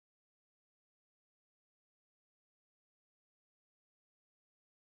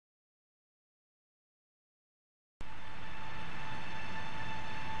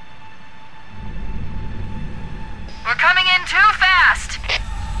in too fast!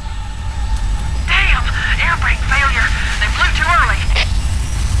 Damn! Air brake failure! They flew too early!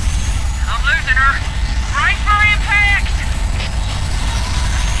 I'm losing her! Brace for impact!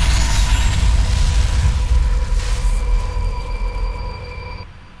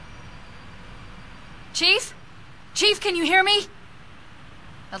 Chief? Chief, can you hear me?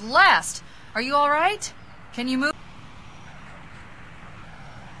 At last! Are you alright? Can you move?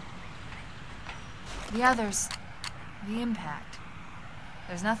 The others... the impact.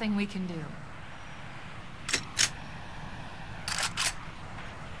 There's nothing we can do.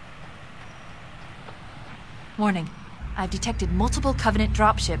 Warning. I've detected multiple Covenant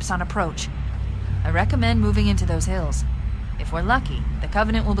dropships on approach. I recommend moving into those hills. If we're lucky, the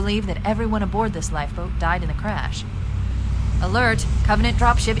Covenant will believe that everyone aboard this lifeboat died in the crash. Alert! Covenant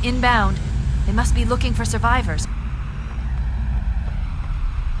dropship inbound. They must be looking for survivors.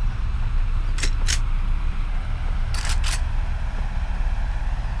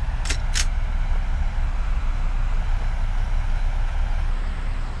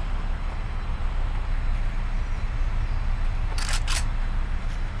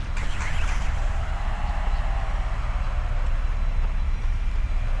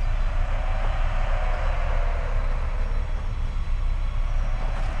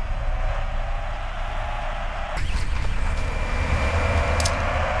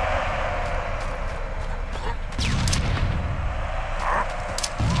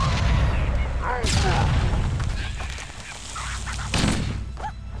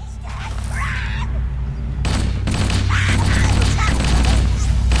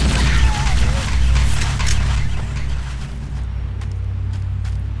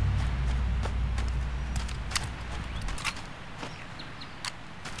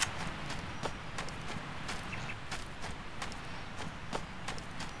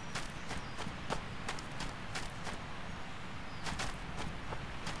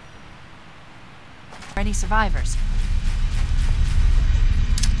 Any survivors?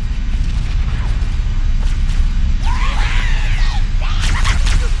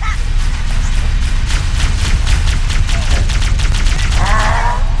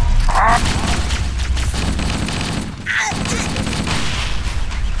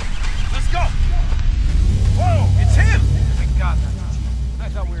 Let's go! Whoa, it's him! Thank God, I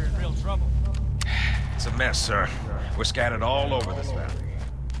thought we were in real trouble. It's a mess, sir. We're scattered all over this valley.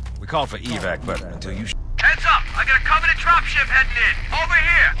 We called for evac, but until you... Heads up! I got a Covenant dropship heading in! Over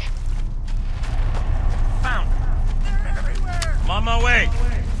here! Found her. They're everywhere! I'm on my way!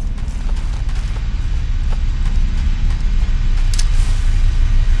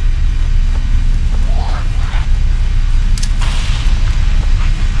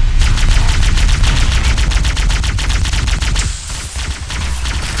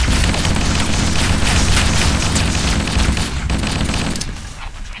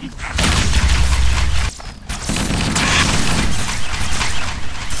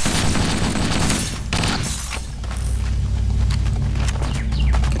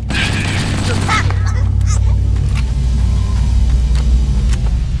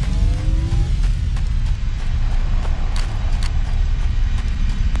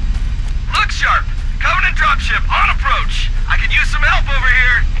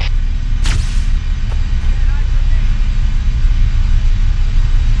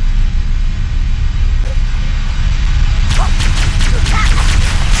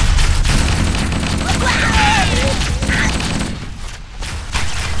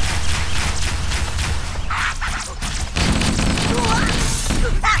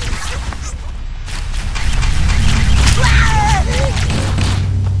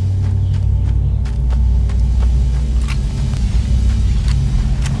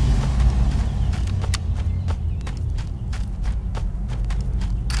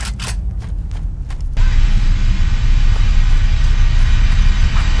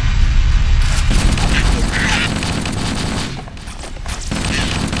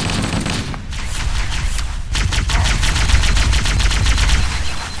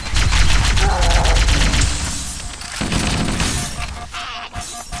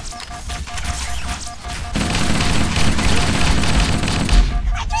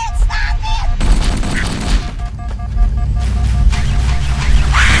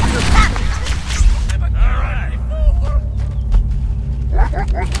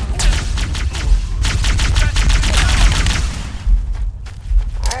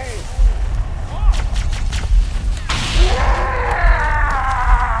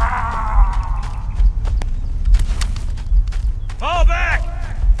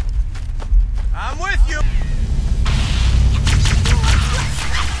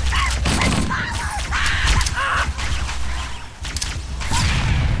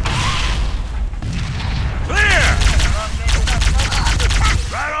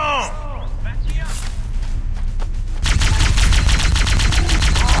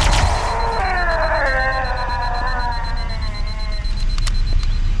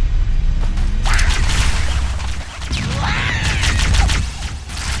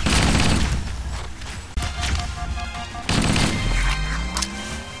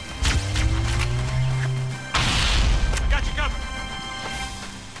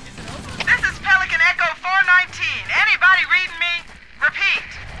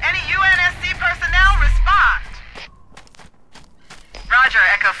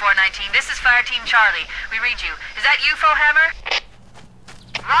 Team Charlie. We read you. Is that you, Fohammer?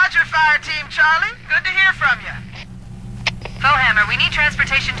 Roger, Fire Team Charlie. Good to hear from you. Fohammer, we need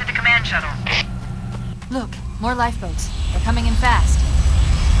transportation to the command shuttle. Look, more lifeboats. They're coming in fast.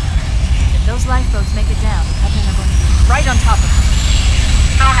 If those lifeboats make it down, the Covenant are going to be right on top of them.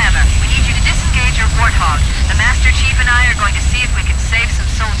 Fohammer, we need you to disengage your Warthog. The Master Chief and I are going to see if we can save some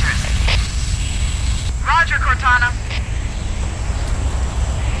soldiers. Roger, Cortana.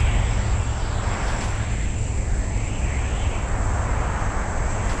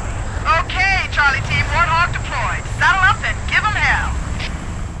 Okay, Charlie Team, Warthog deployed. Saddle up and give 'em hell.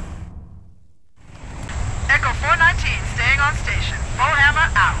 Echo 419 staying on station. Fohammer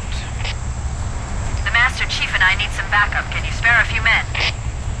out. The Master Chief and I need some backup. Can you spare a few men?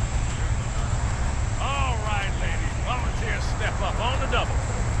 All right, ladies. Volunteers step up on the double.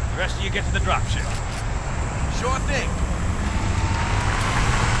 The rest of you get to the dropship. Sure thing.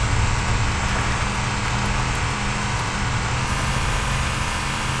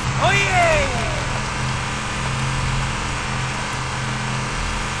 Oh, yeah!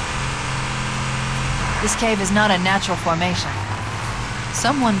 This cave is not a natural formation.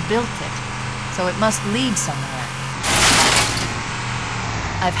 Someone built it, so it must lead somewhere.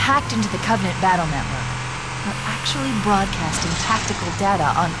 I've hacked into the Covenant battle network. They're actually broadcasting tactical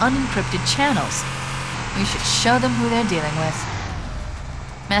data on unencrypted channels. We should show them who they're dealing with.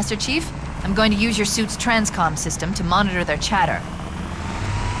 Master Chief, I'm going to use your suit's transcom system to monitor their chatter.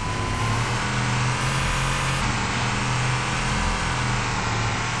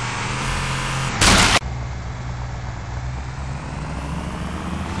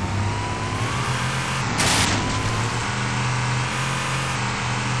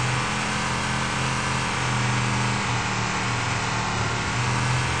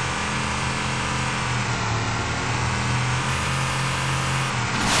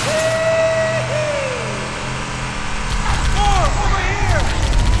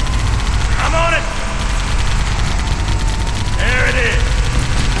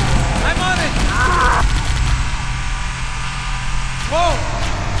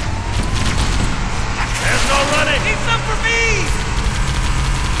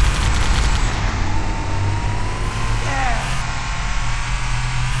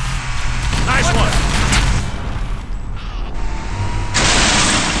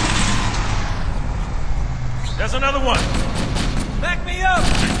 There's another one. Back me up!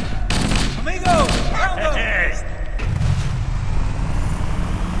 Amigo! Round Hey.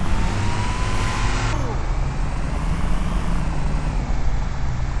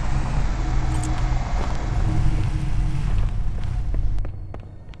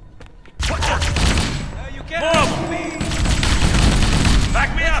 You can't More of help me!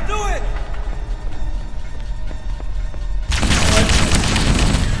 Back me up. Do it!